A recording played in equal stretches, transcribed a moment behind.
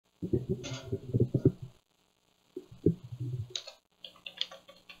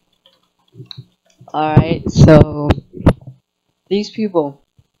Alright, so these people,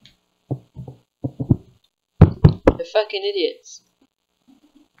 they're fucking idiots.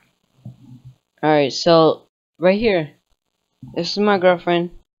 Alright, so right here, this is my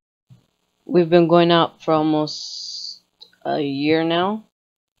girlfriend. We've been going out for almost a year now.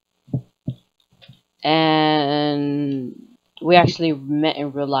 And we actually met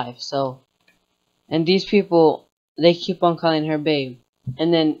in real life. So, and these people, they keep on calling her babe.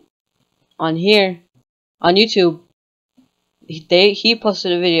 And then on here, on YouTube, he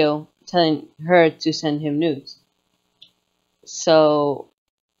posted a video telling her to send him nudes. So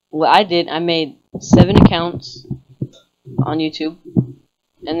what I did, I made 7 accounts on YouTube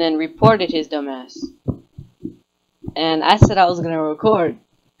and then reported his dumbass. And I said I was gonna record.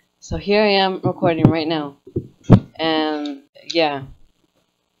 So here I am recording right now. And yeah.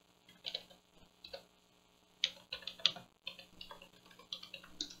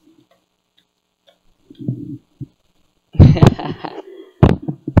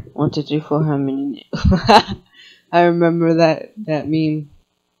 One, two, three, four, how many? I remember that meme.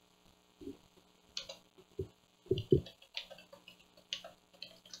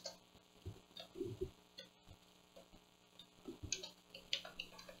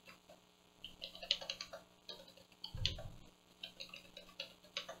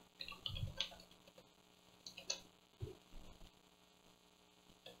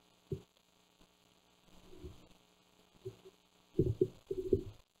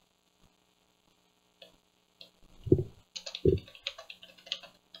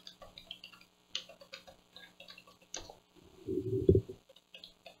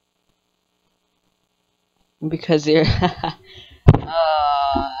 Because they're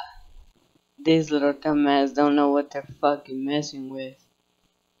these little dumbass don't know what they're fucking messing with.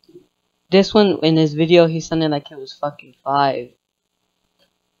 This one in his video, he sounded like he was fucking 5.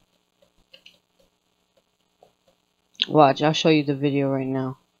 Watch, I'll show you the video right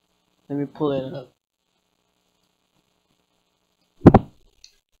now. Let me pull it up.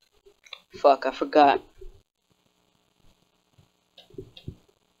 Fuck, I forgot.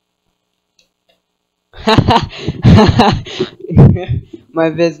 My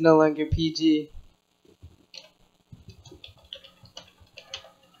vid's no longer PG.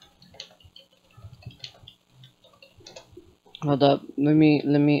 Hold up, let me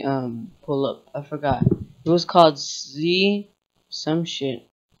pull up. I forgot. It was called Z some shit.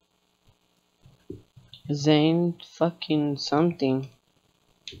 Zane fucking something.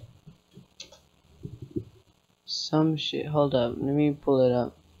 Some shit. Hold up, let me pull it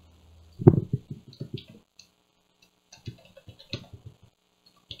up.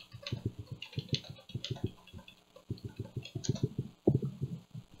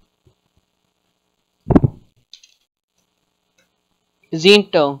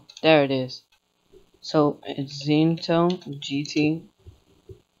 Zinto. There it is. So it's Zinto GT.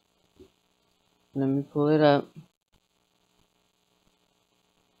 Let me pull it up.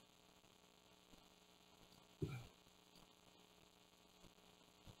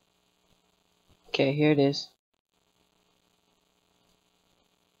 Okay, here it is.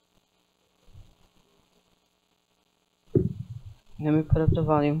 Let me put up the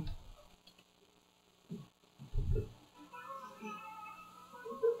volume.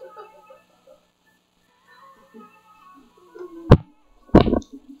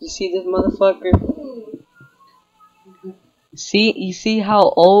 You see this motherfucker? You see how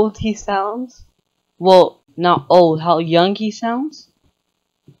old he sounds? Well, not old, how young he sounds?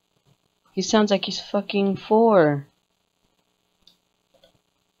 He sounds like he's fucking 4.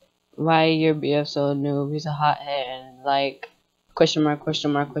 Why your BF so noob? He's a hothead and like question mark,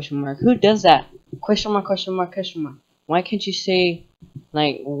 question mark, question mark. Who does that? Question mark, question mark, question mark. Why can't you say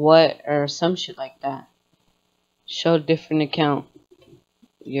like what or some shit like that? Show different account.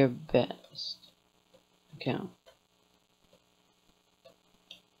 Your best account.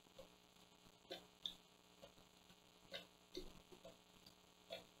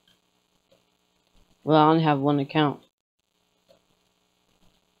 Well, I only have 1 account.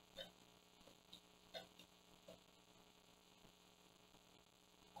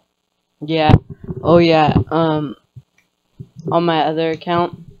 Yeah. Oh yeah. On my other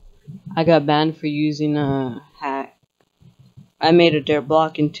account, I got banned for using a hack. I made a dare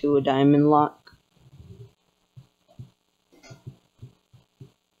block into a diamond lock.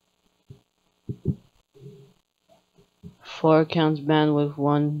 Four accounts banned with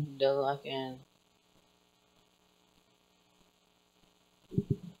 1 deadlock and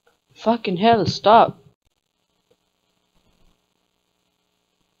fucking hell, stop.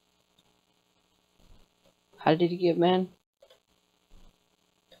 How did he get banned?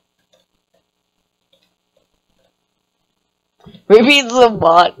 Maybe it's a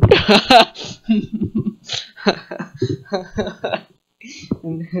bot.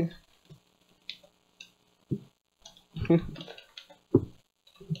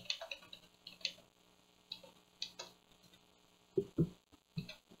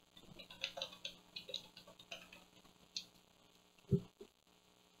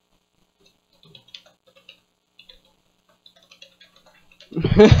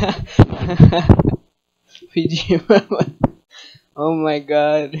 PG. Oh my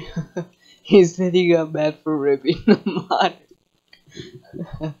god. He said he got bad for ripping the mod.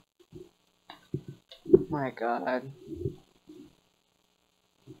 My god.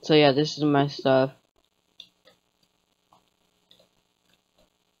 So yeah, this is my stuff.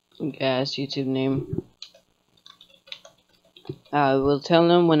 Gas YouTube name. I will tell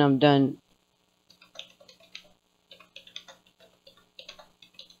them when I'm done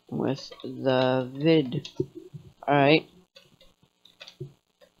with the vid. Alright.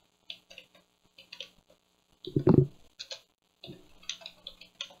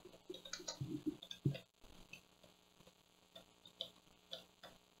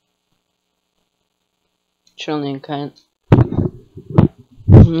 Trolling cunt.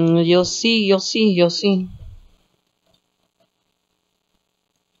 You'll see.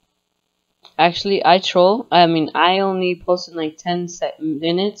 Actually, I troll. I mean, I only posted like 10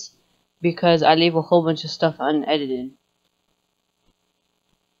 minutes because I leave a whole bunch of stuff unedited.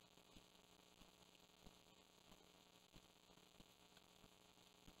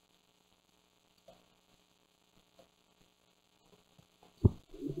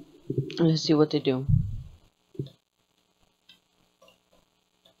 Let's see what they do.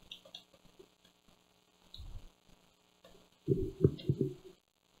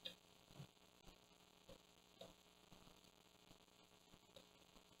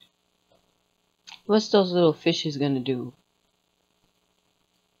 What's those little fishes gonna do?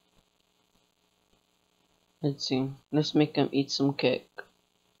 Let's see. Let's make them eat some cake.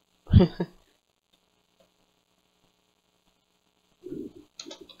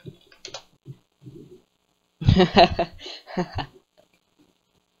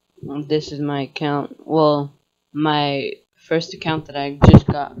 This is my account. Well, my first account that I just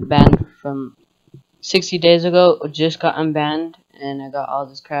got banned from 60 days ago just got unbanned, and I got all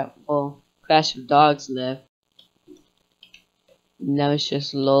this crap. Well, Clash of Dogs left. Now it's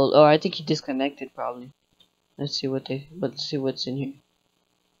just lol. Oh, I think he disconnected probably. Let's see what's in here.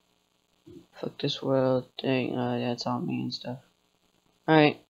 Fuck this world thing. That's all me and stuff.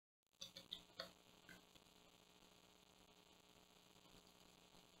 Alright.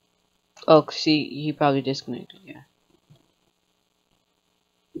 Oh, see, he probably disconnected, yeah.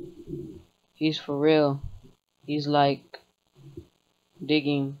 He's for real. He's like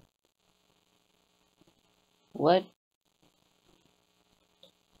digging. What?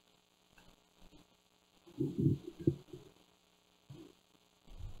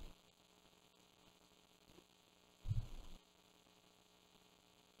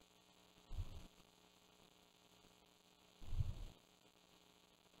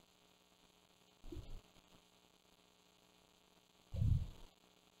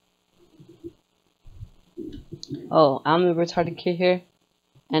 Oh, I'm a retarded kid here.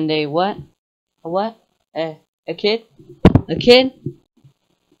 And a what? A what? A kid? A kid?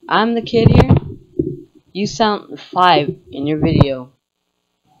 I'm the kid here? You sound 5 in your video.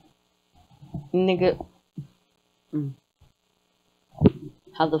 Nigga.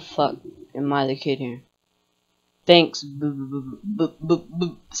 How the fuck am I the kid here? Thanks.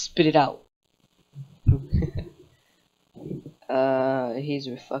 Spit it out. He's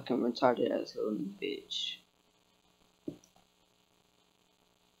a fucking retarded asshole, bitch.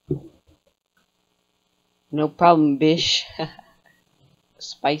 No problem, bish.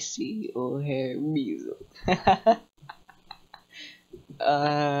 Spicy O'Hare Measle.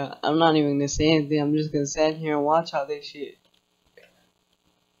 I'm not even gonna say anything. I'm just gonna stand here and watch all this shit.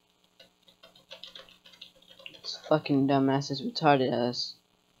 This fucking dumbass is retarded ass.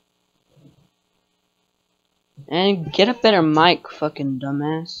 And get a better mic, fucking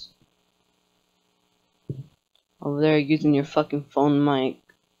dumbass. Over there using your fucking phone mic.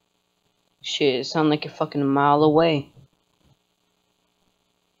 Shit, it sounds like you're fucking a mile away.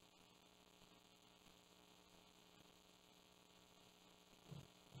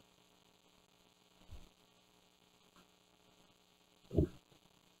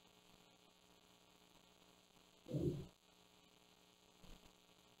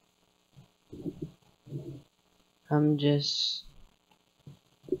 I'm just...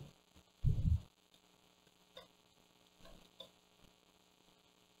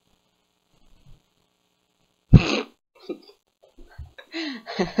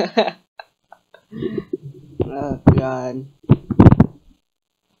 Oh god.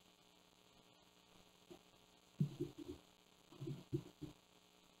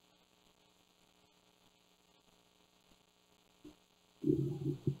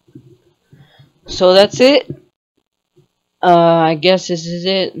 So that's it. I guess this is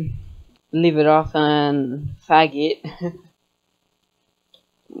it. Leave it off on faggot.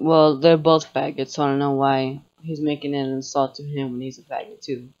 Well, they're both faggots, so I don't know why he's making an insult to him when he's a faggot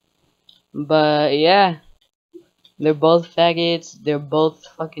too. But yeah, they're both faggots. They're both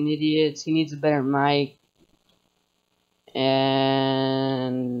fucking idiots. He needs a better mic.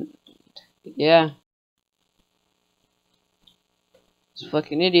 And yeah, he's a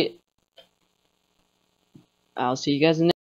fucking idiot. I'll see you guys in the